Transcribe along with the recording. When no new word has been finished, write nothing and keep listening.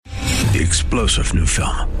The explosive new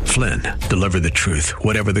film, Flynn, deliver the truth,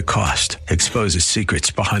 whatever the cost, exposes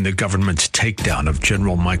secrets behind the government's takedown of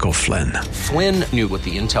General Michael Flynn. Flynn knew what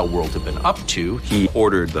the intel world had been up to. He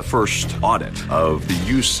ordered the first audit of the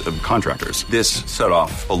use of contractors. This set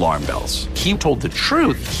off alarm bells. He told the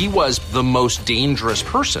truth. He was the most dangerous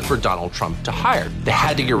person for Donald Trump to hire. They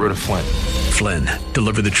had to get rid of Flynn. Flynn,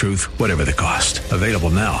 deliver the truth, whatever the cost. Available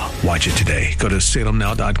now. Watch it today. Go to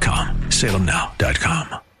salemnow.com.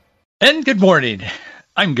 salemnow.com. And good morning.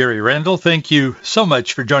 I'm Gary Randall. Thank you so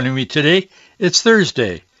much for joining me today. It's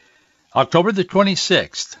Thursday, October the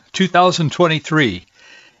 26th, 2023,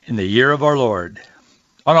 in the year of our Lord.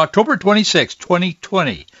 On October 26,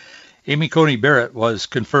 2020, Amy Coney Barrett was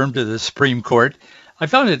confirmed to the Supreme Court. I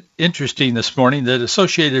found it interesting this morning that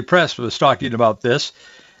Associated Press was talking about this.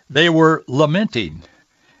 They were lamenting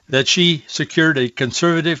that she secured a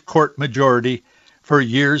conservative court majority for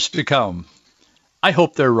years to come. I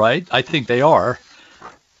hope they're right. I think they are.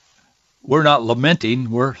 We're not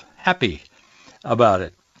lamenting. We're happy about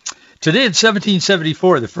it. Today in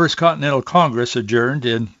 1774, the First Continental Congress adjourned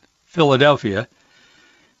in Philadelphia.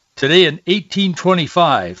 Today in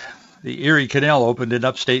 1825, the Erie Canal opened in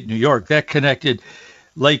upstate New York. That connected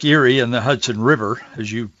Lake Erie and the Hudson River,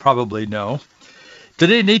 as you probably know.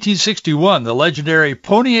 Today in 1861, the legendary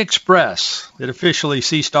Pony Express, that officially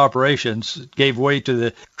ceased operations, gave way to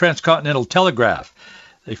the Transcontinental Telegraph.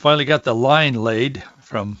 They finally got the line laid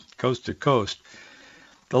from coast to coast.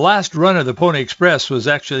 The last run of the Pony Express was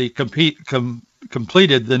actually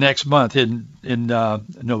completed the next month in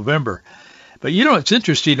November. But you know what's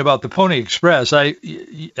interesting about the Pony Express? I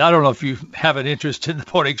don't know if you have an interest in the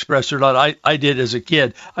Pony Express or not. I did as a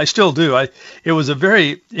kid. I still do. It was a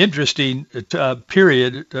very interesting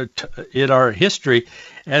period in our history,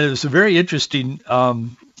 and it was a very interesting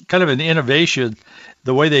kind of an innovation,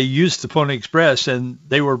 the way they used the Pony Express, and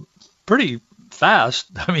they were pretty fast.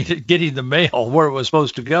 I mean, getting the mail where it was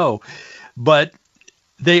supposed to go. But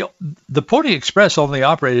the Pony Express only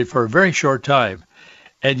operated for a very short time,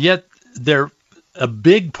 and yet they're a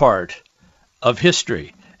big part of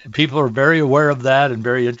history. And people are very aware of that and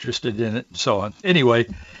very interested in it and so on. Anyway,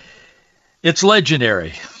 it's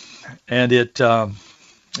legendary, and it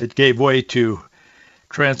gave way to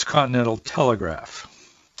Transcontinental Telegraph.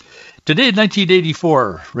 Today in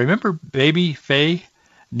 1984, remember Baby Faye,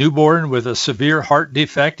 newborn with a severe heart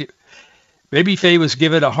defect? Baby Faye was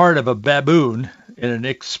given a heart of a baboon in an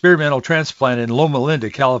experimental transplant in Loma Linda,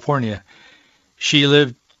 California. She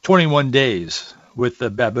lived 21 days with the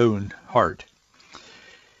baboon heart.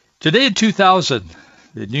 Today in 2000,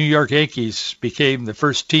 the New York Yankees became the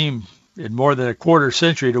first team in more than a quarter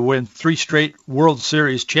century to win 3 straight World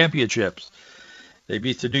Series championships. They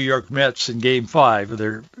beat the New York Mets in Game 5 of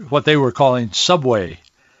their what they were calling Subway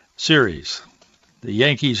Series. The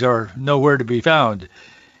Yankees are nowhere to be found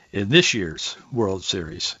in this year's World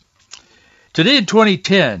Series. Today in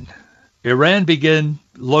 2010, Iran began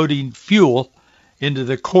loading fuel into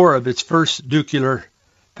the core of its first nuclear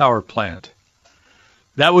power plant.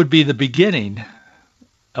 That would be the beginning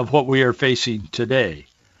of what we are facing today,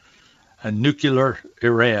 a nuclear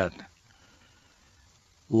Iran,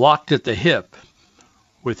 locked at the hip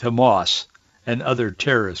with Hamas and other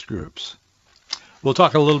terrorist groups. We'll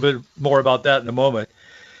talk a little bit more about that in a moment.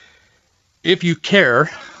 If you care,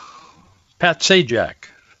 Pat Sajak,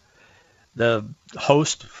 the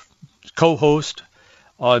co-host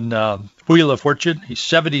on Wheel of Fortune. He's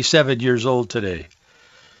 77 years old today.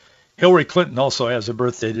 Hillary Clinton also has a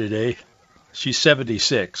birthday today. She's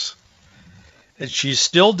 76. And she's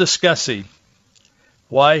still discussing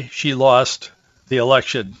why she lost the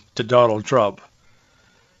election to Donald Trump.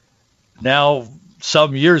 Now,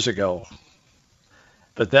 some years ago.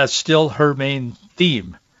 But that's still her main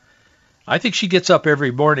theme. I think she gets up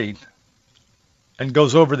every morning and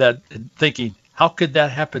goes over that thinking, how could that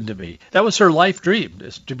happen to me? That was her life dream,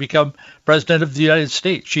 is to become president of the United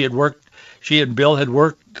States. She and Bill had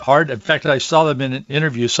worked hard. In fact, I saw them in an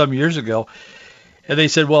interview some years ago. And they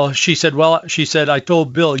said, she said, I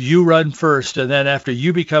told Bill, you run first. And then after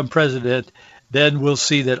you become president, then we'll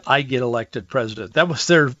see that I get elected president. That was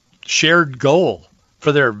their shared goal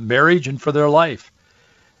for their marriage and for their life,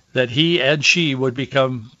 that he and she would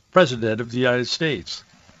become president of the United States.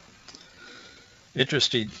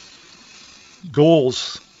 Interesting.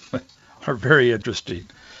 Goals are very interesting.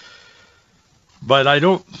 But I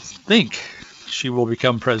don't think she will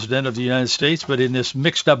become president of the United States. But in this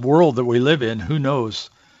mixed up world that we live in, who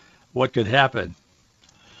knows what could happen?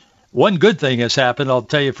 One good thing has happened, I'll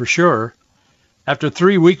tell you for sure. After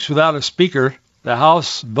 3 weeks without a speaker, the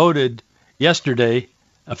House voted yesterday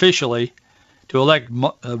officially to elect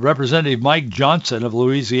Representative Mike Johnson of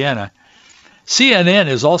Louisiana. CNN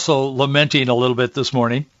is also lamenting a little bit this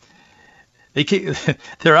morning.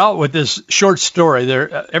 They're out with this short story.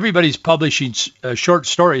 Everybody's publishing short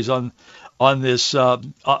stories on this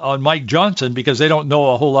on Mike Johnson because they don't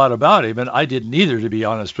know a whole lot about him, and I didn't either, to be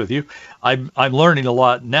honest with you. I'm learning a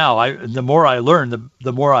lot now. The more I learn,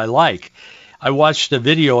 the more I like. I watched a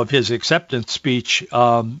video of his acceptance speech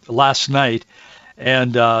last night,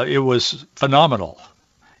 and it was phenomenal.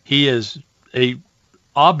 He is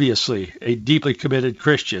obviously a deeply committed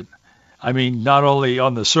Christian. I mean, not only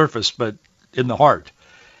on the surface, but in the heart,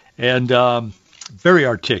 and very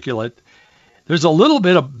articulate. There's a little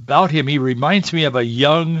bit about him. He reminds me of a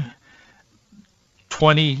young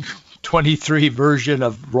 2023 version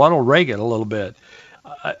of Ronald Reagan a little bit.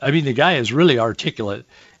 I mean, the guy is really articulate.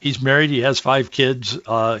 He's married. He has 5 kids.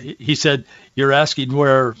 He said, you're asking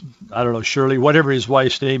where, I don't know, Shirley, whatever his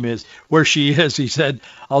wife's name is, where she is. He said,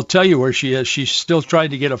 I'll tell you where she is. She's still trying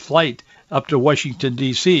to get a flight up to Washington,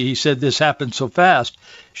 D.C. He said this happened so fast,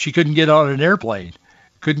 she couldn't get on an airplane,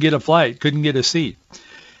 couldn't get a flight, couldn't get a seat.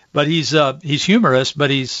 But he's humorous, but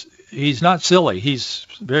he's not silly. He's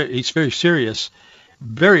very serious,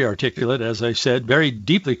 very articulate, as I said, very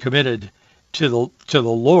deeply committed to the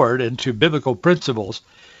Lord and to biblical principles.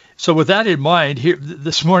 So with that in mind, here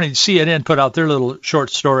this morning CNN put out their little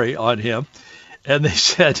short story on him, and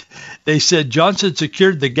they said Johnson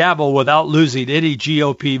secured the gavel without losing any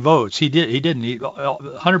GOP votes. He didn't.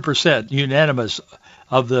 100% unanimous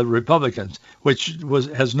of the Republicans, which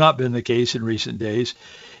has not been the case in recent days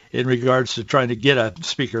in regards to trying to get a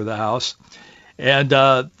Speaker of the House. And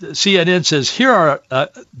CNN says, here are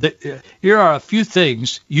a few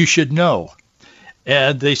things you should know.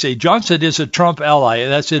 And they say Johnson is a Trump ally,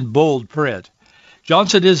 and that's in bold print.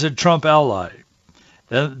 Johnson is a Trump ally.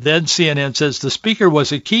 Then CNN says the Speaker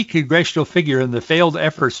was a key congressional figure in the failed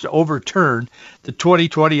efforts to overturn the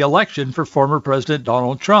 2020 election for former President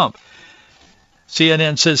Donald Trump.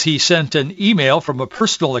 CNN says he sent an email from a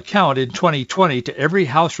personal account in 2020 to every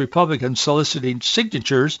House Republican soliciting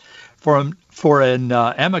signatures for an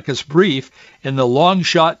amicus brief in the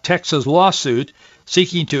long-shot Texas lawsuit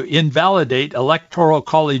seeking to invalidate electoral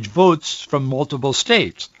college votes from multiple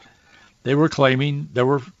states. They were claiming there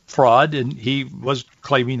were fraud, and he was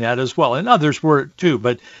claiming that as well. And others were too,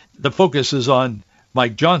 but the focus is on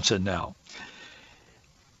Mike Johnson now.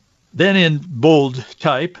 Then in bold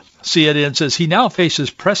type, CNN says he now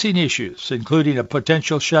faces pressing issues, including a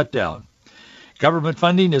potential shutdown. Government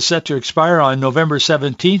funding is set to expire on November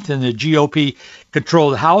 17th, and the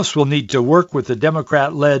GOP-controlled House will need to work with the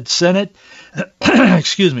Democrat-led Senate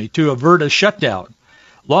to avert a shutdown.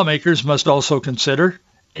 Lawmakers must also consider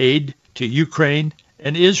aid to Ukraine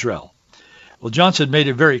and Israel. Well, Johnson made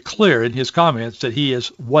it very clear in his comments that he is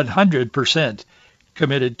 100%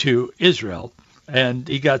 committed to Israel, and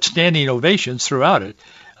he got standing ovations throughout it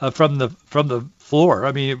from the floor.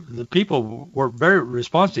 I mean, the people were very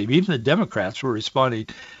responsive. Even the Democrats were responding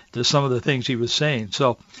to some of the things he was saying.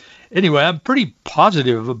 So anyway, I'm pretty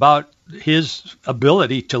positive about his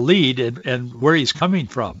ability to lead and where he's coming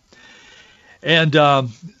from. And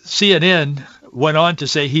CNN went on to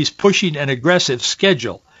say he's pushing an aggressive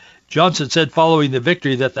schedule. Johnson said following the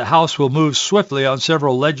victory that the House will move swiftly on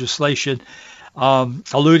several legislation,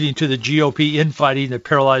 alluding to the GOP infighting that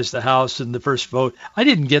paralyzed the House in the first vote. I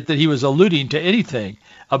didn't get that he was alluding to anything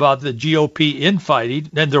about the GOP infighting,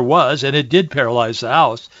 and there was, and it did paralyze the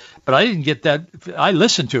House. But I didn't get that. I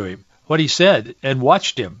listened to him, what he said, and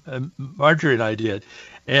watched him. Marjorie and I did.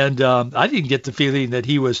 And I didn't get the feeling that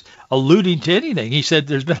he was alluding to anything. He said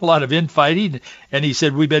there's been a lot of infighting, and he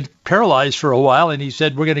said we've been paralyzed for a while, and he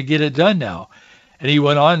said we're going to get it done now. And he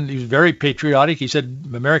went on, he was very patriotic. He said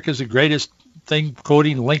America's the greatest thing,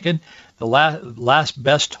 quoting Lincoln, the last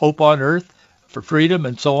best hope on earth for freedom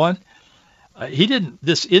and so on. He didn't,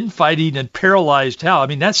 this infighting and paralyzed how, I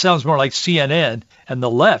mean, that sounds more like CNN and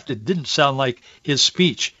the left. It didn't sound like his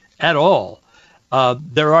speech at all.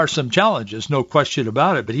 There are some challenges, no question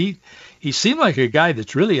about it, but he seemed like a guy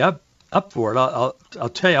that's really up for it. I'll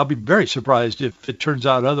tell you, I'll be very surprised if it turns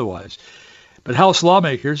out otherwise. But House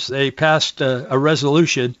lawmakers, they passed a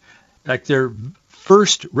resolution, in fact, their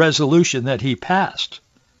first resolution that he passed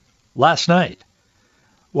last night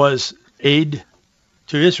was aid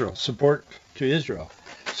to Israel, support to Israel.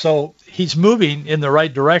 So he's moving in the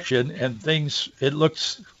right direction, and things, it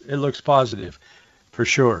looks positive for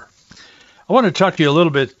sure. I want to talk to you a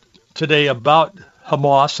little bit today about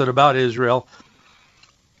Hamas and about Israel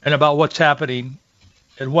and about what's happening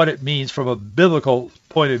and what it means from a biblical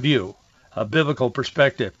point of view, a biblical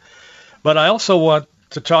perspective. But I also want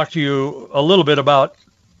to talk to you a little bit about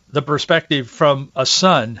the perspective from a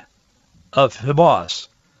son of Hamas.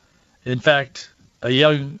 In fact, a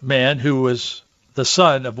young man who was the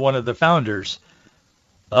son of one of the founders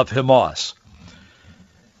of Hamas.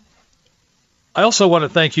 I also want to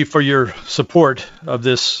thank you for your support of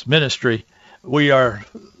this ministry. We are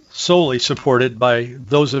solely supported by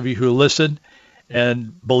those of you who listen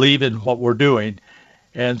and believe in what we're doing.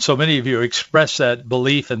 And so many of you express that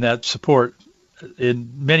belief and that support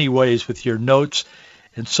in many ways with your notes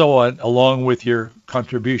and so on, along with your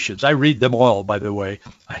contributions. I read them all, by the way.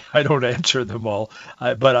 I don't answer them all,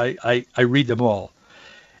 but I read them all.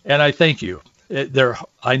 And I thank you.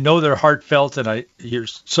 I know they're heartfelt, and you're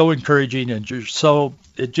so encouraging, and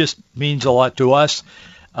it just means a lot to us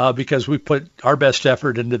because we put our best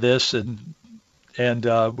effort into this, and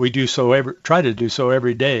we try to do so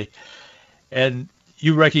every day. And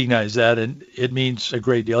you recognize that, and it means a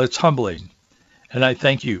great deal. It's humbling, and I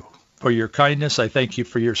thank you for your kindness. I thank you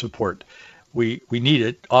for your support. We need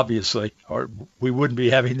it, obviously, or we wouldn't be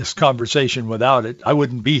having this conversation without it. I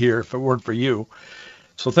wouldn't be here if it weren't for you.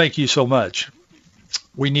 So thank you so much.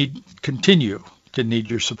 We continue to need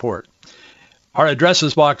your support. Our address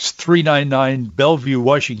is Box 399, Bellevue,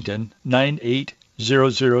 Washington,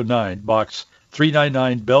 98009. Box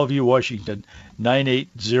 399, Bellevue, Washington,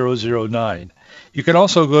 98009. You can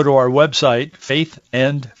also go to our website, Faith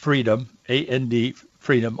and Freedom, A-N-D,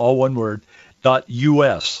 Freedom, all one word,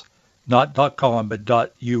 .us, not .com, but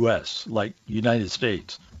 .us, like United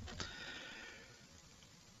States.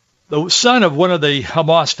 The son of one of the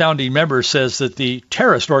Hamas founding members says that the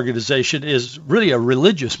terrorist organization is really a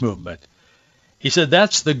religious movement. He said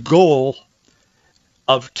that's the goal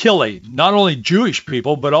of killing not only Jewish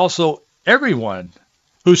people, but also everyone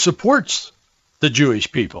who supports the Jewish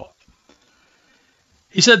people.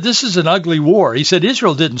 He said this is an ugly war. He said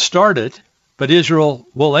Israel didn't start it, but Israel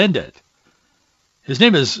will end it. His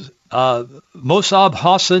name is Mossab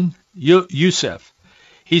Hassan Youssef.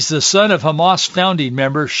 He's the son of Hamas founding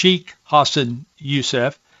member Sheikh Hassan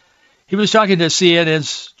Youssef. He was talking to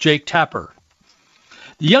CNN's Jake Tapper.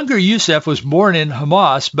 The younger Youssef was born in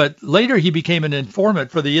Hamas, but later he became an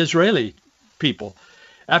informant for the Israeli people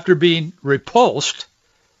after being repulsed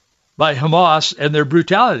by Hamas and their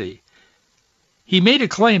brutality. He made a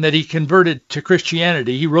claim that he converted to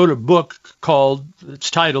Christianity. He wrote a book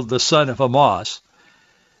it's titled The Son of Hamas.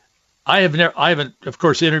 I haven't, of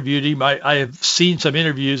course, interviewed him. I have seen some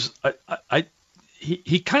interviews.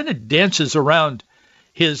 He kind of dances around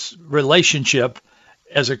his relationship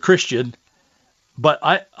as a Christian, but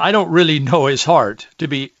I don't really know his heart, to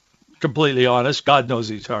be completely honest. God knows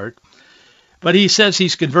his heart. But he says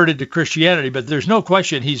he's converted to Christianity, but there's no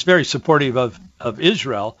question he's very supportive of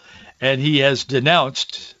Israel, and he has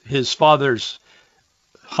denounced his father's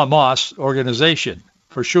Hamas organization,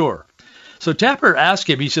 for sure. So Tapper asked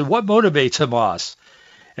him, he said, what motivates Hamas?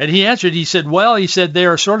 And he answered, he said, they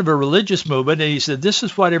are sort of a religious movement. And he said, this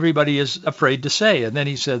is what everybody is afraid to say. And then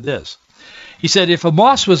he said this. He said, if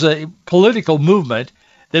Hamas was a political movement,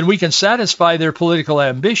 then we can satisfy their political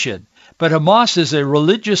ambition. But Hamas is a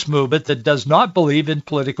religious movement that does not believe in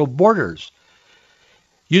political borders.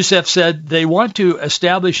 Youssef said they want to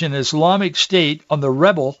establish an Islamic state on the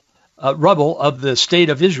rubble of the state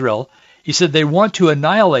of Israel. He said they want to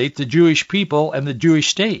annihilate the Jewish people and the Jewish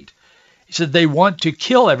state. He said they want to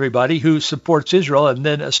kill everybody who supports Israel and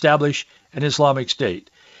then establish an Islamic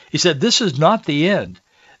state. He said this is not the end.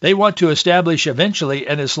 They want to establish eventually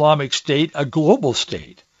an Islamic state, a global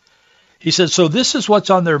state. He said, so this is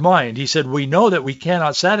what's on their mind. He said, we know that we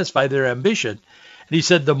cannot satisfy their ambition. And he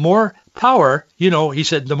said, the more power,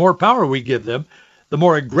 the more power we give them, the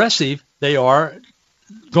more aggressive they are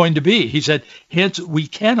going to be. He said, hence, we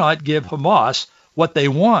cannot give Hamas what they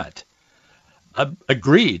want.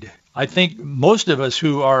 Agreed. I think most of us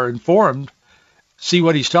who are informed see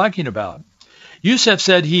what he's talking about. Youssef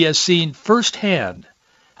said he has seen firsthand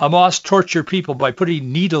Hamas torture people by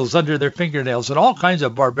putting needles under their fingernails and all kinds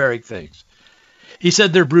of barbaric things. He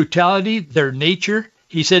said their brutality, their nature,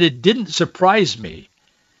 he said it didn't surprise me,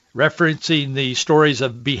 referencing the stories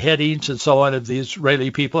of beheadings and so on of the Israeli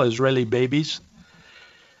people, Israeli babies.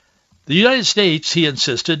 The United States, he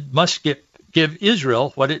insisted, must give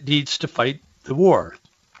Israel what it needs to fight the war.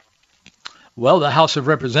 Well, the House of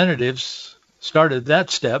Representatives started that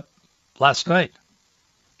step last night.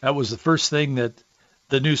 That was the first thing that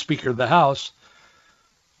the new Speaker of the House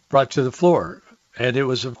brought to the floor, and it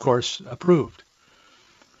was, of course, approved.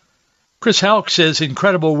 Chris Houck says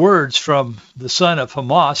incredible words from the son of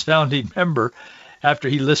Hamas, founding member, after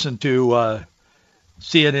he listened to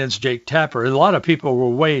CNN's Jake Tapper. A lot of people were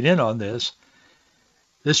weighing in on this.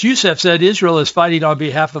 This Youssef said Israel is fighting on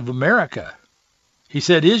behalf of America. He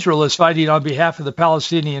said Israel is fighting on behalf of the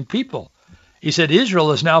Palestinian people. He said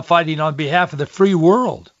Israel is now fighting on behalf of the free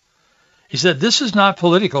world. He said this is not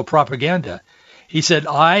political propaganda. He said,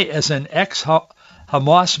 I, as an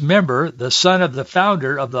ex-Hamas member, the son of the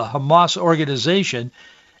founder of the Hamas organization,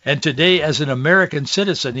 and today as an American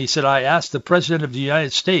citizen, he said, I asked the President of the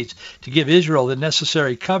United States to give Israel the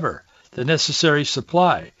necessary cover, the necessary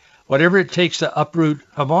supply, whatever it takes to uproot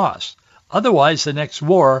Hamas. Otherwise, the next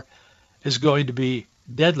war is going to be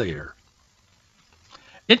deadlier.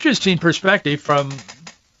 Interesting perspective from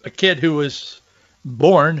a kid who was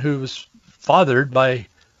born, who was fathered by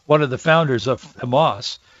one of the founders of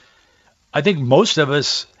Hamas. I think most of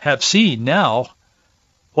us have seen now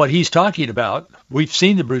what he's talking about. We've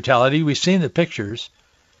seen the brutality. We've seen the pictures.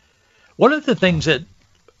 One of the things that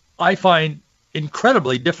I find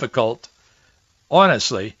incredibly difficult,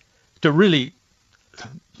 honestly, to really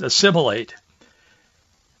assimilate,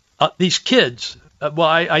 these kids, well,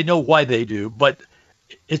 I know why they do, but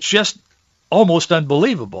it's just almost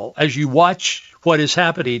unbelievable as you watch what is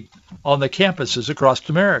happening on the campuses across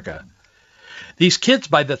America. These kids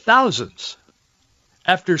by the thousands,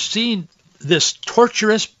 after seeing this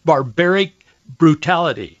torturous, barbaric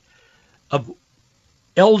brutality of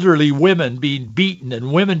elderly women being beaten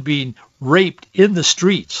and women being raped in the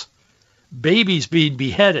streets, babies being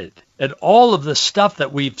beheaded, and all of the stuff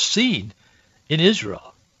that we've seen in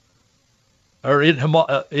Israel, or in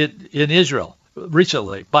Israel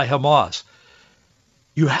recently by Hamas,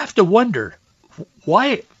 you have to wonder,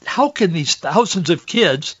 why? How can these thousands of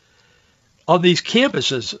kids on these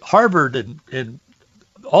campuses, Harvard and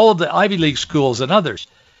all of the Ivy League schools and others,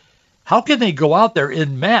 how can they go out there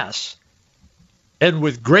in mass and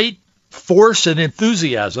with great force and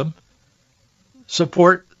enthusiasm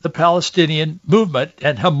support the Palestinian movement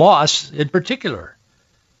and Hamas in particular?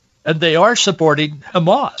 And they are supporting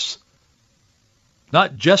Hamas,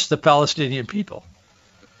 not just the Palestinian people.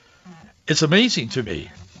 It's amazing to me.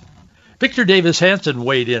 Victor Davis Hanson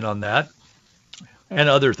weighed in on that and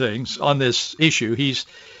other things on this issue. He's,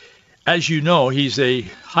 as you know, he's a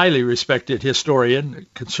highly respected historian,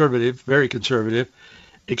 conservative, very conservative,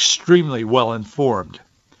 extremely well informed.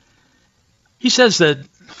 He says that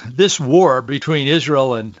this war between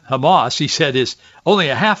Israel and Hamas, he said, is only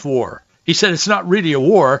a half war. He said it's not really a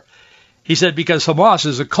war. He said because Hamas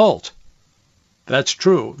is a cult. That's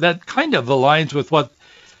true. That kind of aligns with what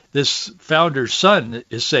this founder's son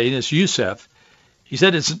is saying, is Youssef. He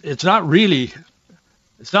said it's not really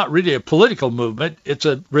a political movement, it's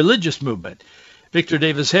a religious movement. Victor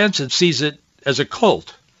Davis Hanson sees it as a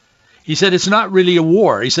cult. He said it's not really a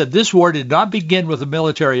war. He said this war did not begin with a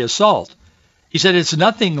military assault. He said it's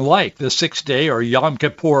nothing like the Six-Day or Yom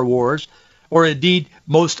Kippur wars, or indeed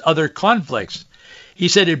most other conflicts. He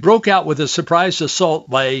said it broke out with a surprise assault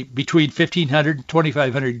by between 1,500 and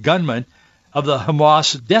 2,500 gunmen of the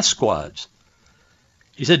Hamas death squads.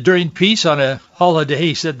 He said during peace on a holiday,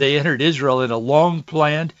 he said they entered Israel in a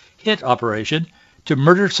long-planned hit operation to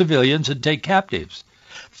murder civilians and take captives,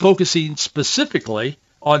 focusing specifically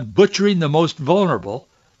on butchering the most vulnerable,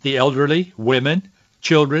 the elderly, women,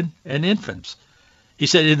 children, and infants. He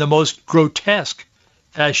said in the most grotesque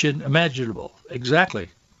fashion imaginable. Exactly.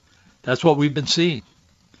 That's what we've been seeing.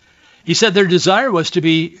 He said their desire was to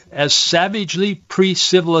be as savagely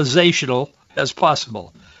pre-civilizational as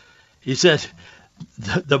possible. He said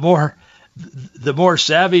the more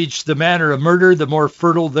savage the manner of murder, the more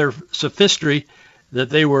fertile their sophistry, that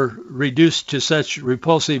they were reduced to such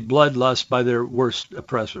repulsive bloodlust by their worst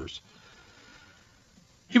oppressors.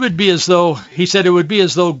 He said it would be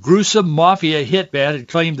as though gruesome mafia hitman had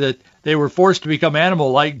claimed that they were forced to become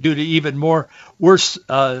animal-like due to even worse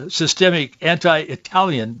systemic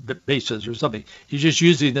anti-Italian bases or something. He's just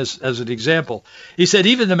using this as an example. He said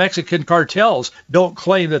even the Mexican cartels don't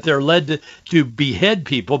claim that they're led to behead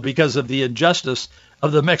people because of the injustice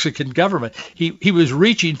of the Mexican government. He was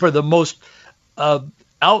reaching for the most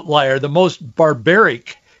outlier, the most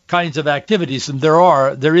barbaric kinds of activities, and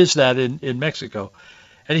there is that in Mexico.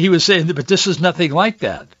 And he was saying, but this is nothing like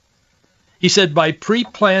that. He said, by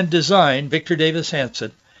pre-planned design, Victor Davis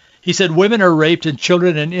Hanson, he said, women are raped and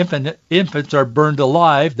children and infants are burned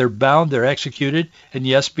alive. They're bound, they're executed, and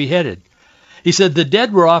yes, beheaded. He said the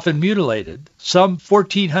dead were often mutilated. Some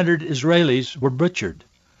 1,400 Israelis were butchered.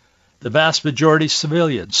 The vast majority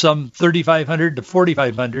civilians, some 3,500 to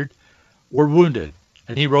 4,500, were wounded.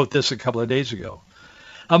 And he wrote this a couple of days ago.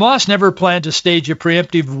 Hamas never planned to stage a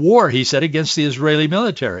preemptive war, he said, against the Israeli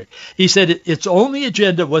military. He said its only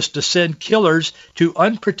agenda was to send killers to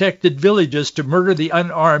unprotected villages to murder the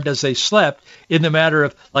unarmed as they slept, in the matter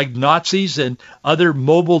of like Nazis and other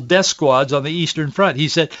mobile death squads on the Eastern Front. He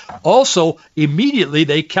said also immediately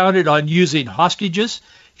they counted on using hostages,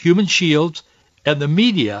 human shields, and the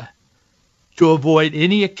media to avoid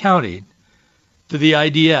any accounting to the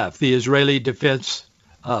IDF, the Israeli Defense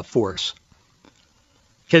Force.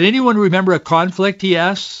 Can anyone remember a conflict, he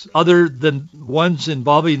asks, other than ones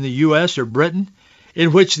involving the U.S. or Britain,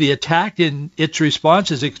 in which the attack in its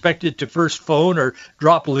response is expected to first phone or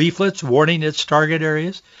drop leaflets warning its target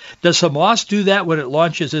areas? Does Hamas do that when it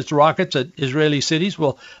launches its rockets at Israeli cities?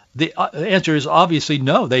 Well, the answer is obviously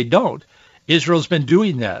no, they don't. Israel's been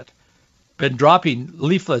doing that, been dropping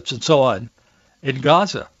leaflets and so on in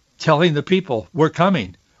Gaza, telling the people, we're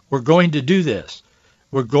coming, we're going to do this,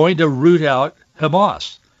 we're going to root out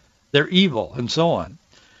Hamas. They're evil, and so on.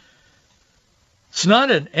 It's not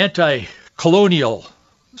an anti-colonial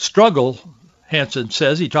struggle, Hansen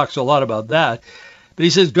says. He talks a lot about that. But he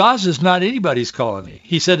says Gaza is not anybody's colony.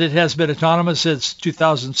 He said it has been autonomous since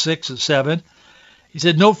 2006 and 7. He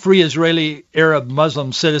said no free Israeli Arab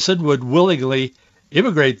Muslim citizen would willingly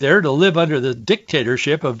immigrate there to live under the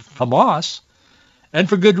dictatorship of Hamas, and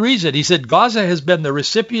for good reason. He said Gaza has been the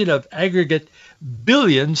recipient of aggregate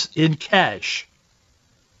billions in cash.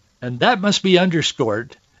 And that must be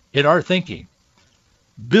underscored in our thinking.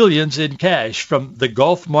 Billions in cash from the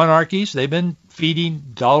Gulf monarchies. They've been feeding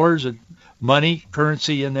dollars and money,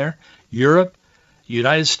 currency in there. Europe,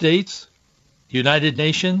 United States, United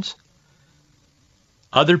Nations,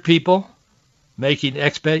 other people making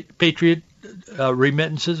expatriate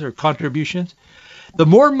remittances or contributions. The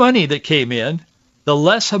more money that came in, the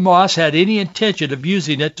less Hamas had any intention of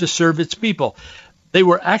using it to serve its people. They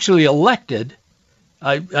were actually elected.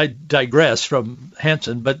 I digress from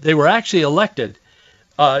Hansen, but they were actually elected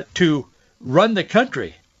to run the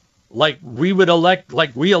country like we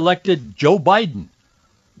elected Joe Biden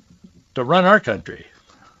to run our country,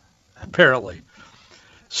 apparently.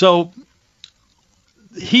 So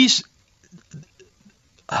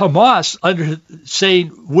Hamas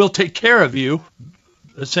saying, we'll take care of you,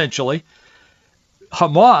 essentially.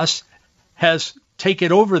 Hamas has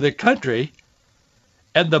taken over the country,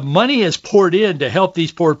 and the money is poured in to help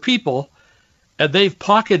these poor people, and they've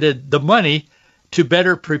pocketed the money to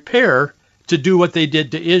better prepare to do what they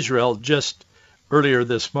did to Israel just earlier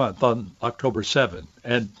this month on October 7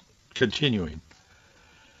 and continuing.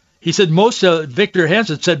 He said Victor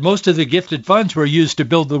Hansen said most of the gifted funds were used to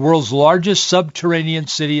build the world's largest subterranean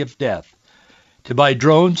city of death, to buy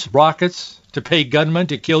drones, rockets, to pay gunmen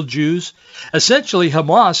to kill Jews. Essentially,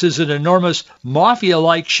 Hamas is an enormous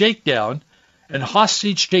mafia-like shakedown and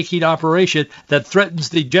hostage-taking operation that threatens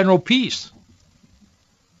the general peace.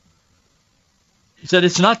 He said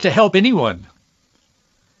it's not to help anyone.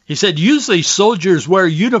 He said usually soldiers wear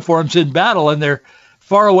uniforms in battle and their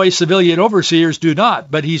faraway civilian overseers do not.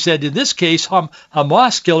 But he said in this case,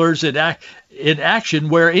 Hamas killers in action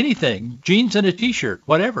wear anything, jeans and a T-shirt,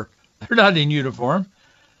 whatever. They're not in uniform.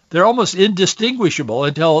 They're almost indistinguishable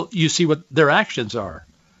until you see what their actions are.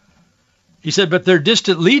 He said, but their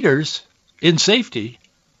distant leaders in safety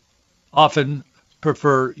often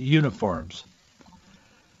prefer uniforms.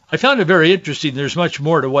 I found it very interesting. There's much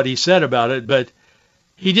more to what he said about it, but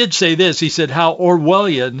he did say this. He said how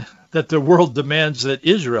Orwellian that the world demands that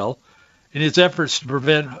Israel, in its efforts to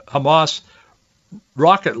prevent Hamas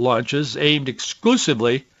rocket launches aimed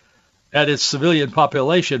exclusively at its civilian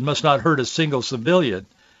population, must not hurt a single civilian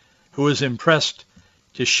who is impressed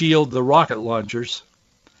to shield the rocket launchers.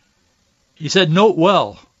 He said, note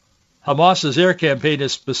well, Hamas's air campaign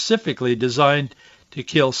is specifically designed to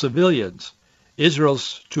kill civilians.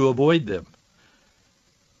 Israel's to avoid them.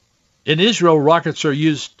 In Israel, rockets are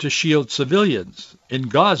used to shield civilians. In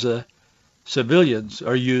Gaza, civilians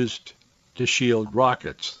are used to shield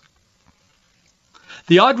rockets.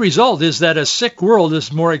 The odd result is that a sick world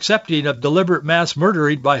is more accepting of deliberate mass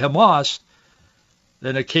murdering by Hamas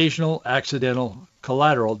than occasional accidental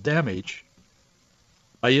collateral damage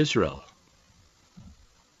by Israel.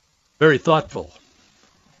 Very thoughtful.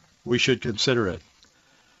 We should consider it.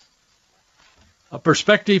 A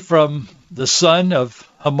perspective from the son of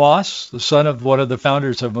Hamas, the son of one of the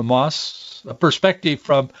founders of Hamas, a perspective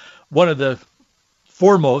from one of the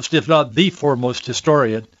foremost, if not the foremost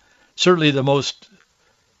historian, certainly the most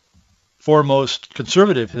foremost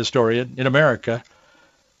conservative historian in America.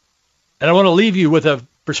 And I want to leave you with a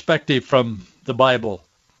perspective from the Bible.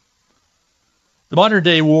 The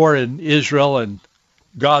modern-day war in Israel and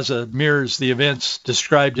Gaza mirrors the events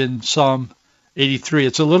described in Psalm 83.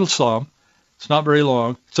 It's a little psalm. It's not very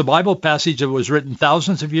long. It's a Bible passage that was written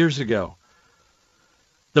thousands of years ago.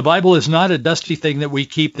 The Bible is not a dusty thing that we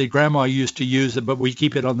keep that Grandma used to use, but we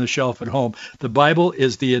keep it on the shelf at home. The Bible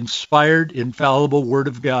is the inspired, infallible Word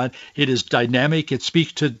of God. It is dynamic. It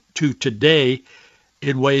speaks to today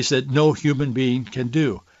in ways that no human being can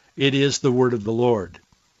do. It is the Word of the Lord.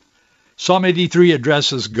 Psalm 83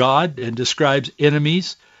 addresses God and describes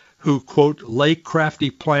enemies who, quote, lay crafty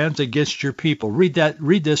plans against your people. Read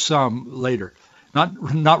this psalm later.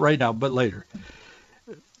 Not right now, but later.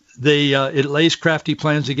 It lays crafty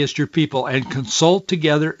plans against your people and consult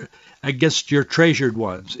together against your treasured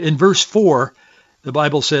ones. In verse 4, the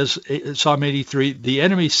Bible says, Psalm 83, the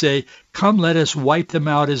enemies say, come, let us wipe them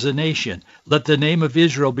out as a nation. Let the name of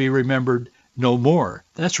Israel be remembered no more.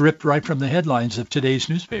 That's ripped right from the headlines of today's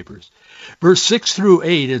newspapers. Verse 6 through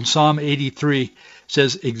 8 in Psalm 83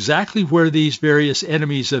 says exactly where these various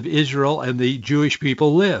enemies of Israel and the Jewish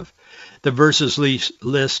people live. The verses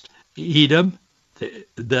list Edom,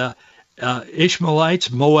 the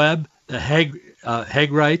Ishmaelites, Moab, the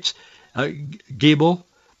Hagrites, Gebal,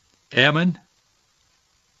 Ammon,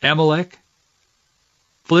 Amalek,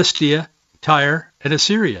 Philistia, Tyre, and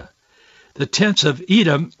Assyria. The tents of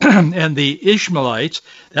Edom and the Ishmaelites,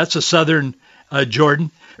 that's the southern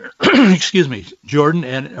Jordan, Jordan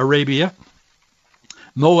and Arabia.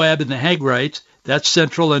 Moab and the Hagrites, that's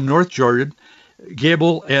central and north Jordan.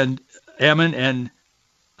 Gebal and Ammon and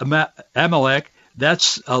Amalek,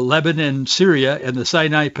 that's Lebanon, Syria, and the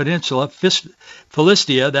Sinai Peninsula.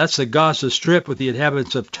 Philistia, that's the Gaza Strip with the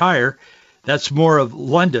inhabitants of Tyre. That's more of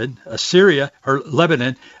London. Assyria, or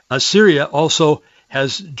Lebanon. Assyria also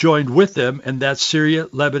has joined with them, and that's Syria,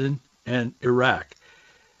 Lebanon, and Iraq.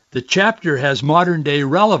 The chapter has modern-day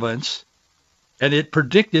relevance, and it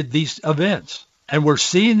predicted these events. And we're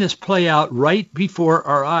seeing this play out right before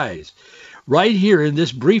our eyes. Right here in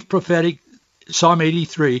this brief prophetic Psalm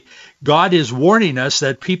 83, God is warning us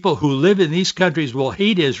that people who live in these countries will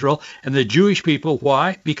hate Israel and the Jewish people.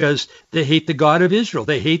 Why? Because they hate the God of Israel.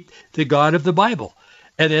 They hate the God of the Bible.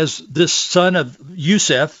 And as this son of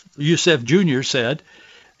Yusef Jr. said,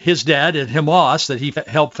 his dad and Hamas that he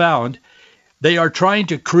helped found, they are trying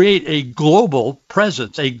to create a global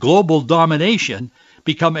presence, a global domination,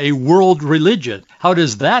 become a world religion. How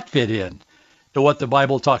does that fit in to what the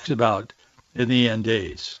Bible talks about in the end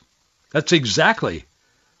days? That's exactly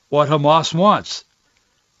what Hamas wants.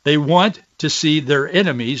 They want to see their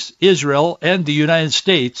enemies, Israel and the United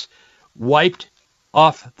States, wiped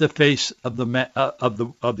off the face of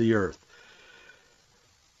the earth.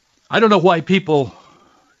 I don't know why people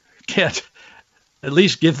can't at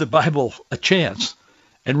least give the Bible a chance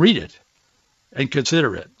and read it and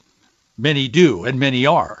consider it. Many do, and many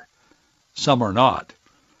are. Some are not.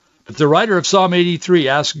 But the writer of Psalm 83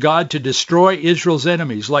 asks God to destroy Israel's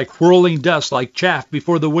enemies like whirling dust, like chaff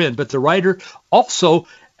before the wind. But the writer also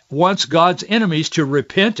wants God's enemies to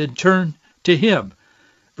repent and turn to him.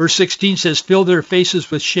 Verse 16 says, fill their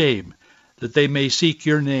faces with shame, that they may seek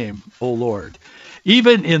your name, O Lord.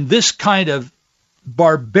 Even in this kind of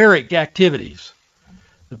barbaric activities,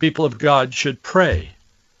 the people of God should pray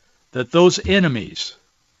that those enemies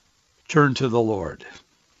turn to the Lord.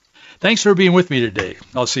 Thanks for being with me today.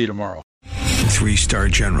 I'll see you tomorrow. 3-star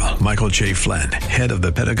General Michael J. Flynn, head of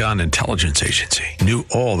the Pentagon Intelligence Agency, knew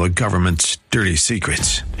all the government's dirty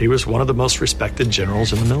secrets. He was one of the most respected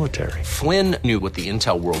generals in the military. Flynn knew what the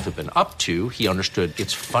intel world had been up to. He understood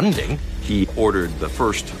its funding. He ordered the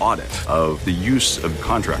first audit of the use of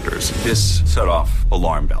contractors. This set off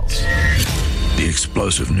alarm bells. The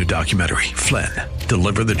explosive new documentary, Flynn,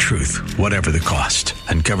 Deliver the Truth, Whatever the Cost,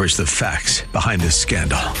 uncovers the facts behind this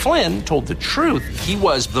scandal. Flynn told the truth. He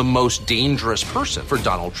was the most dangerous person for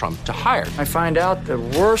Donald Trump to hire. I find out the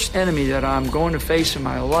worst enemy that I'm going to face in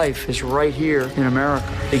my life is right here in America.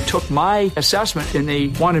 They took my assessment and they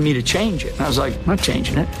wanted me to change it. And I was like, I'm not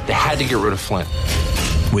changing it. They had to get rid of Flynn.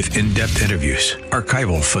 With in-depth interviews,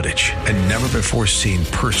 archival footage, and never-before-seen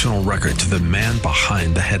personal records of the man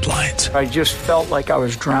behind the headlines. I just felt like I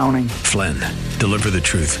was drowning. Flynn, Deliver the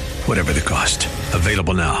Truth, Whatever the Cost.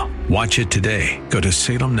 Available now. Watch it today. Go to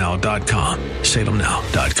salemnow.com.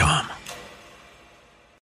 salemnow.com.